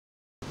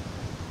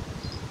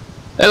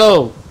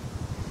Hello.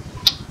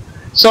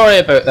 Sorry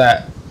about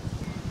that.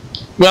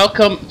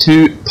 Welcome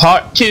to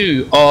part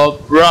 2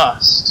 of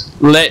Rust.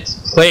 Let's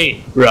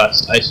play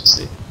Rust, I should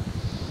say.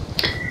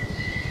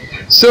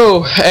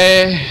 So,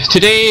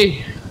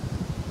 today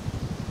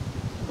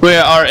we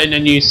are in a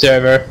new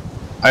server.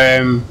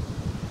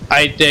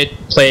 I did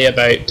play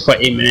about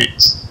 20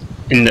 minutes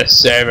in this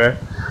server.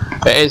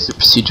 It is a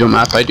procedural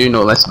map. I do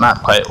know this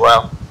map quite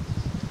well.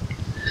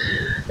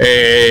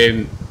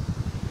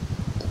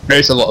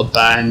 There's a lot of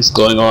bans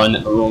going on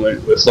at the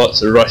moment, with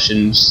lots of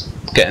Russians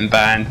getting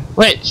banned,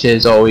 which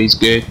is always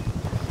good,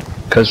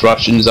 because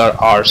Russians are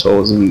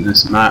arseholes in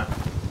this map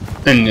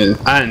and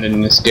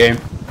in this game.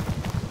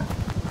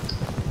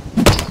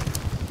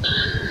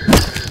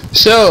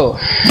 So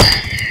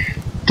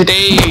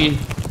today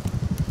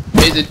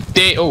is a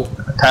day. Oh,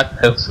 attack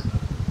house,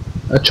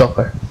 a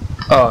chopper.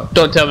 Oh,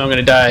 don't tell me I'm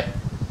gonna die.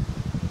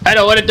 I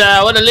don't want to die.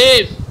 I want to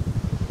live.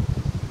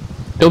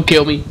 Don't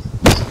kill me.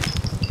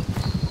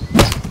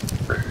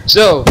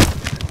 So,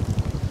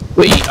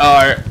 we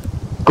are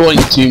going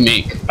to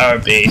make our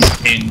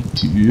base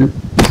into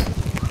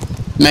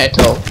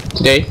metal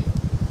today,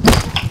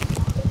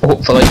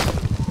 hopefully.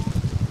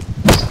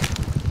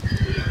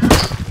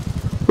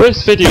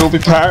 This video will be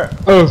part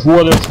of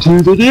one of 2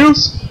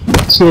 videos,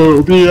 so it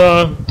will be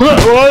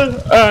part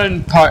 1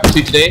 and part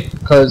 2 today,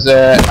 because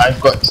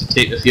I've got to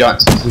take the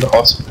fiance to the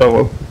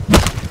hospital.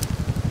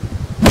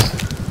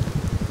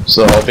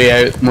 So I'll be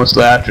out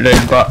mostly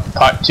afternoon, but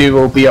part 2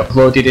 will be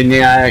uploaded in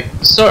the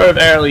sort of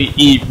early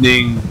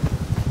evening-ish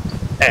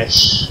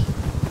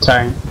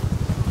time.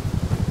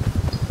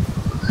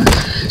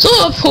 So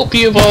I hope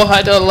you've all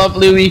had a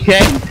lovely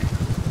weekend.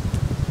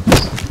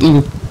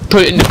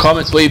 Put in the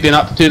comments what you've been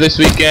up to this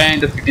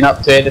weekend, if you've been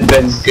up to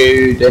anything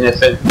good,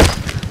 anything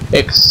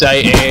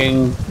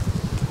exciting,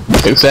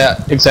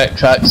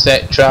 etc,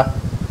 etc.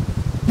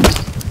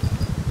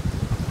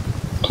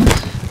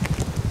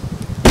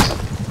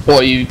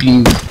 What you've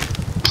been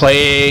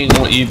playing,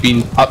 what you've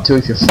been up to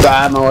with your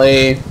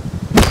family.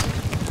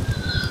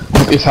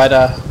 Hope you've had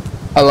a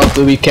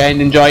lovely weekend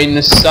enjoying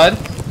the sun.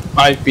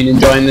 I've been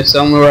enjoying the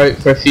sun. We were out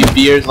for a few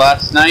beers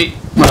last night.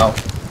 Well,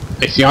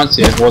 my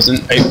fiance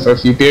wasn't out for a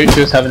few beers, she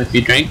was having a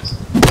few drinks,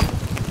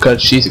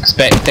 because she's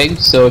expecting,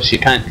 so she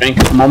can't drink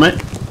at the moment.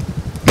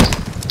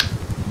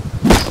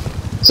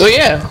 So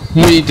yeah,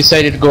 we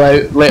decided to go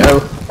out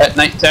later at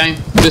night time,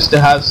 just to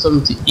have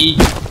something to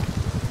eat,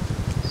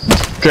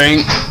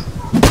 drink,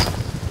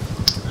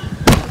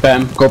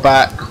 go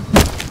back.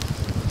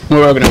 We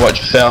were going to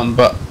watch a film,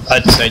 but I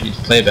decided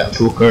to play a bit of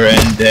poker,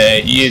 and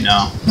you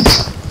know,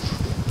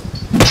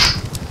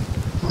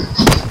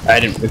 I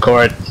didn't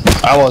record.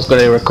 I was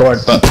going to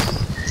record, but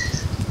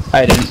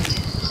I didn't.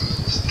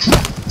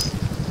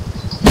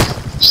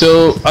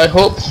 So I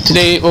hope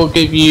today will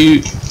give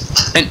you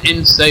an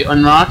insight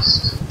on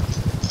Rust.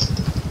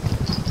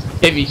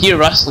 If you hear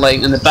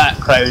rustling in the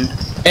background,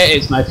 it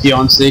is my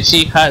fiance.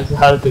 She has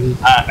having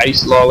a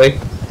ice lolly.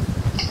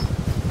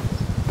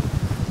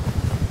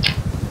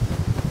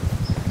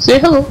 Say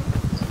hello.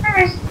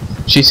 Hi.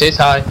 She says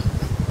hi,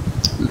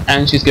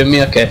 and she's giving me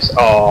a kiss.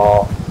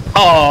 Aww.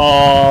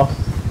 Aww.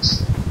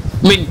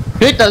 I mean,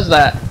 who does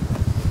that?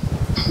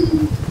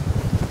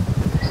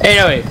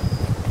 Anyway,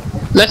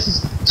 this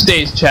is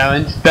today's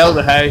challenge. Build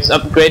a house,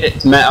 upgrade it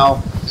to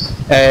metal.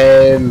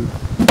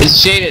 It's a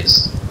shame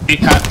you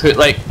can't put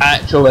like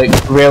actual like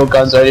rail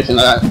guns or anything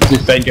like that to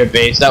defend your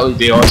base. That would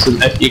be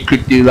awesome if you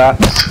could do that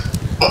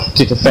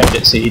to defend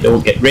it so you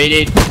don't get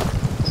raided.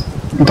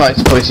 But I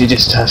suppose you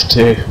just have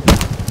to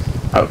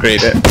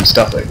upgrade it and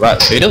stuff like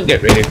that so you don't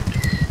get raided.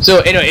 So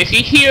anyway, if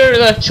you hear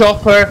the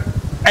chopper,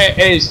 it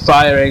is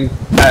firing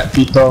at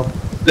people,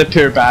 the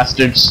poor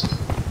bastards.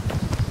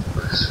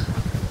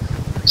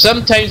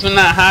 Sometimes when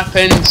that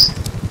happens,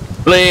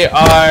 they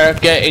are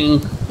getting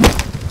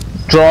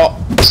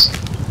dropped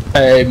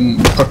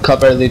for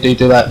cover. They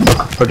do that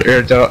for the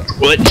airdrop,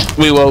 which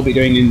we will be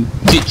doing in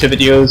future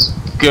videos,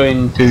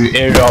 going to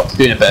airdrops,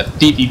 doing a bit of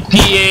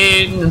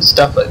PvPing and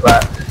stuff like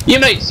that. You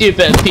might see a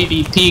bit of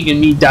PvPing and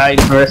me dying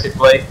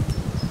horrifically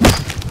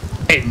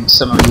in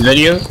some of the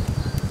videos,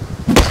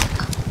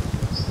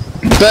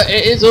 but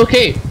it is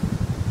okay.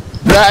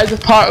 That is a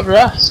part of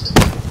Rust.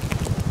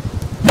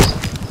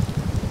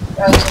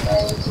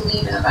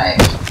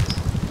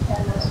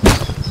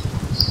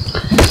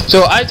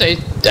 So as I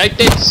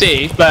did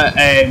say, but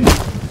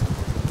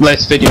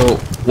this video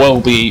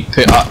will be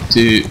put up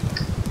to.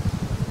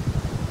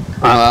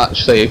 I'll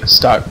actually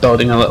start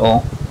building a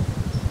little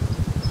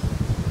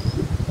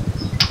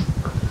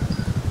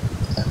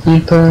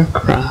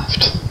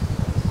hypercraft.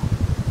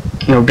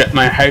 I'll get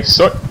my house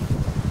sorted.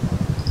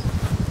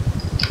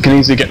 I can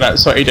easily get that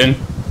sorted in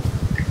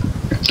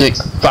like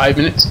 5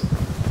 minutes.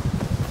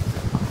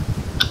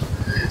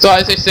 So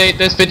as I say,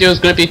 this video is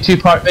going to be a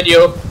 2-part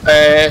video.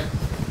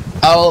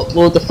 I'll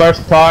upload the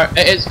first part.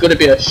 It is going to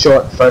be a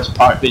short first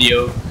part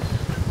video.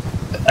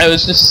 I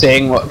was just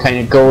saying what kind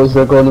of goals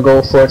we're going to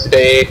go for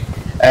today.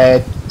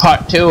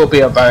 Part 2 will be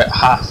about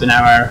half an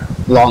hour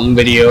long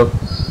video.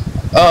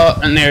 Oh,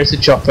 and there's the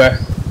chopper.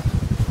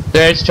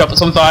 There's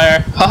chopper's on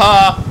fire.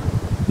 Haha!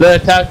 The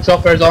attack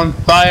chopper's on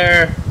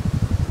fire.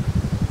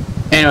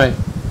 Anyway,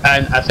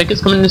 and I think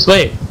it's coming this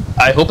way.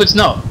 I hope it's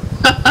not.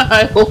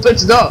 I hope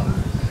it's not,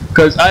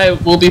 because I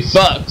will be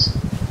fucked.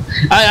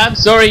 I'm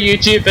sorry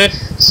YouTube if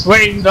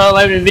swearing's not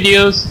allowed in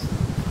videos.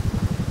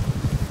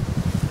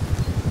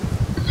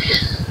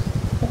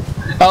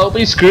 I'll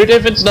be screwed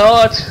if it's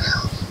not.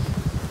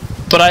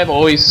 But I'm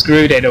always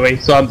screwed anyway,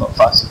 so I'm not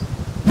fussed.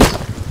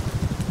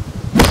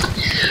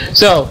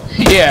 So,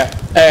 yeah,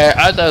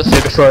 as I was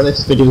saying before,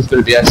 this video is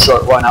going to be a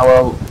short one. I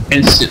will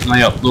instantly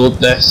upload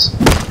this.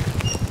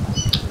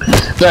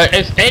 But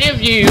if any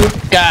of you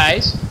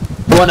guys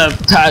want to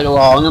tag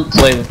along and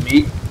play with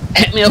me,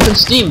 hit me up on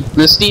Steam.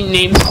 The Steam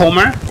name's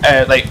Homer,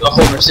 like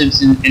Homer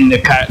Simpson in the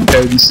character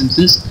in The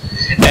Simpsons.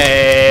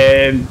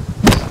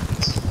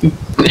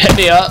 Hit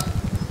me up,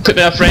 put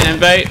me a friend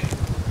invite,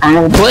 and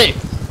we'll play.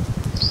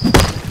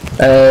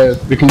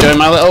 We can join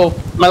my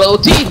little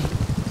team.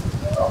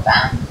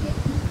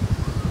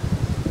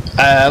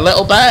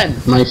 Little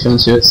band. My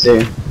fiance would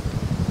say,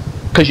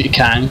 because you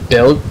can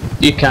build,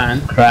 you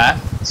can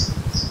craft,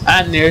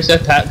 and there's a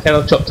attack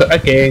helicopter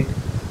again.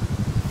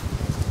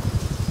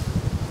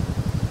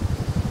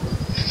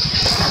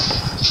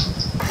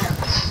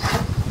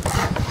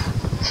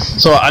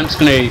 So I'm just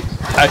gonna,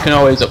 I can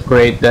always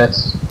upgrade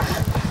this.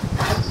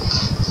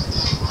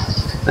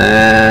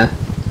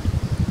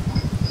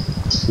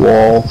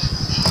 Wall,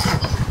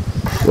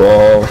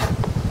 wall,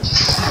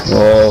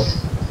 wall,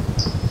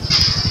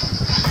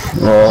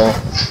 wall,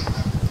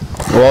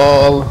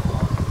 wall,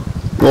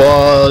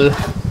 wall,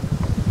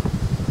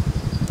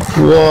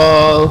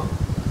 wall,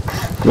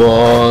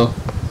 wall,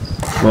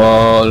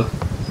 wall,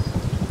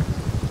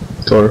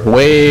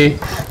 doorway.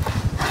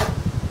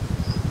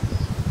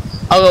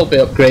 I will be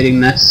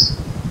upgrading this.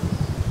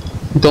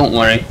 Don't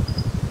worry.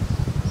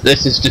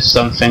 This is just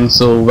something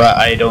so that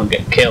I don't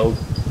get killed.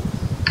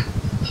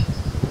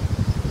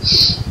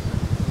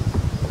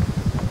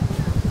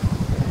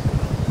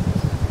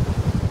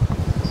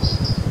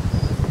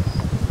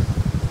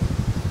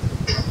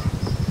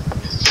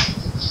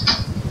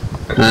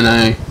 Can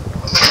I?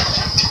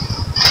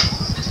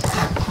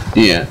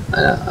 Yeah,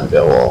 I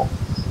get a wall.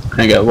 Can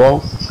I get a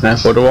wall? Can I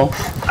afford a wall?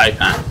 I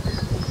can.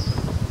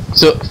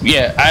 So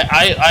yeah,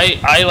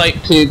 I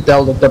like to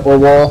build a double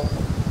wall.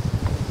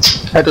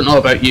 I don't know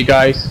about you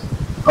guys.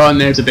 Oh, and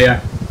there's a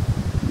bear.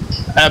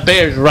 A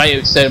bear's right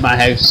outside of my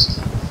house.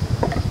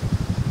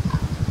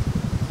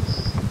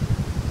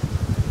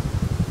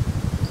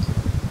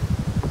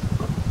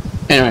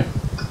 Anyway,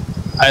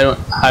 I don't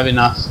have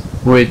enough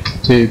wood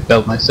to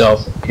build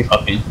myself a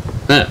fucking...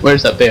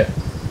 Where's that bear?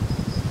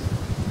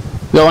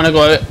 Do I want to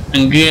go out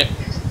and get...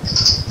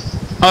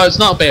 Oh, it's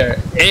not a bear.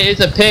 It is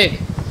a pig.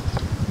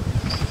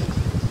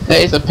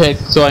 It is a pig,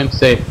 so I'm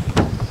safe.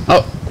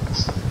 Oh.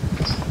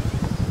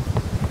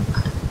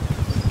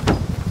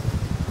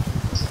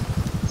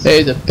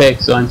 It is a pig,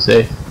 so I'm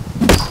safe.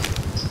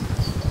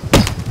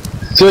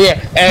 So yeah,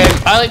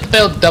 I like to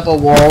build double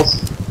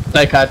walls,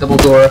 like a double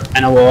door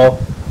and a wall.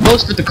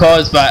 Mostly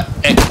because that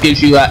it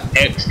gives you that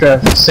extra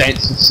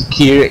sense of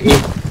security.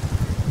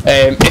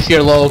 If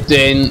you're logged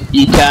in,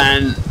 you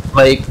can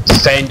like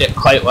defend it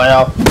quite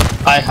well.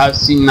 I have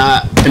seen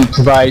that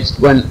improvised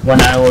when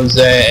I was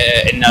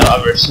in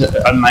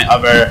my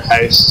other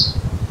house,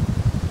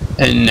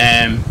 and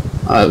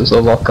it was a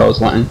lock I was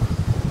wanting,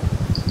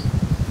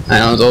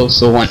 and I was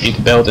also wanting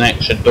to build an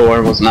extra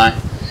door, wasn't I?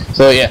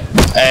 So yeah,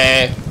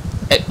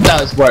 it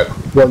does work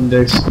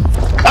wonders.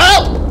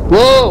 Oh!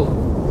 Whoa!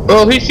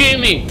 Oh, who's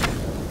shooting me?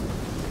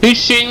 Who's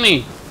shooting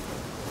me?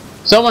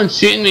 Someone's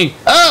shooting me.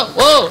 Oh!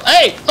 Whoa!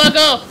 Hey! Fuck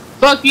off!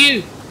 Fuck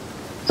you!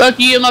 Fuck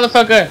you,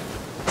 motherfucker!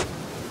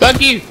 Fuck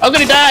you! I'm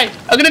gonna die!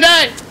 I'm gonna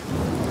die!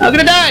 I'm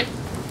gonna die!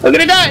 I'm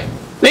gonna die!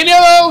 Leave me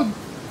alone!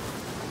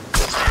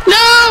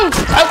 No!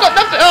 I've got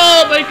nothing!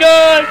 Oh my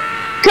god!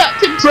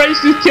 Captain Price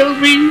just killed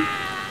me!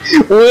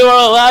 We were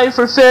alive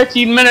for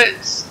 13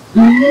 minutes!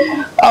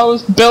 I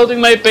was building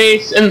my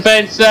base and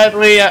then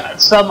sadly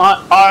some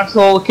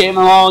arsehole came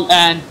along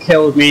and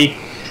killed me.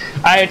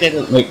 I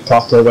didn't look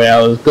properly where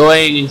I was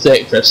going,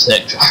 etc,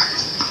 etc.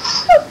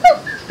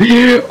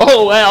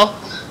 Oh well.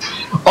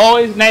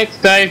 Always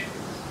next time.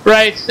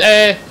 Right,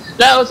 that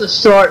was a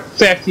short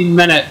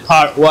 13-minute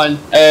part 1.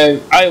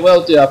 I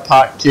will do a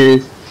part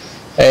 2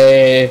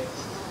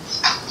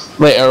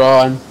 later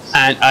on,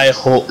 and I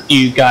hope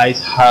you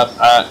guys have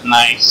a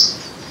nice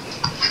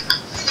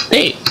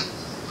day.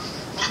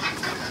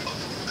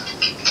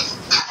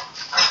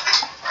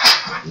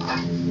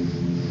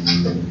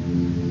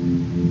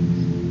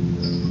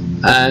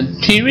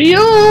 And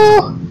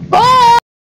cheerio!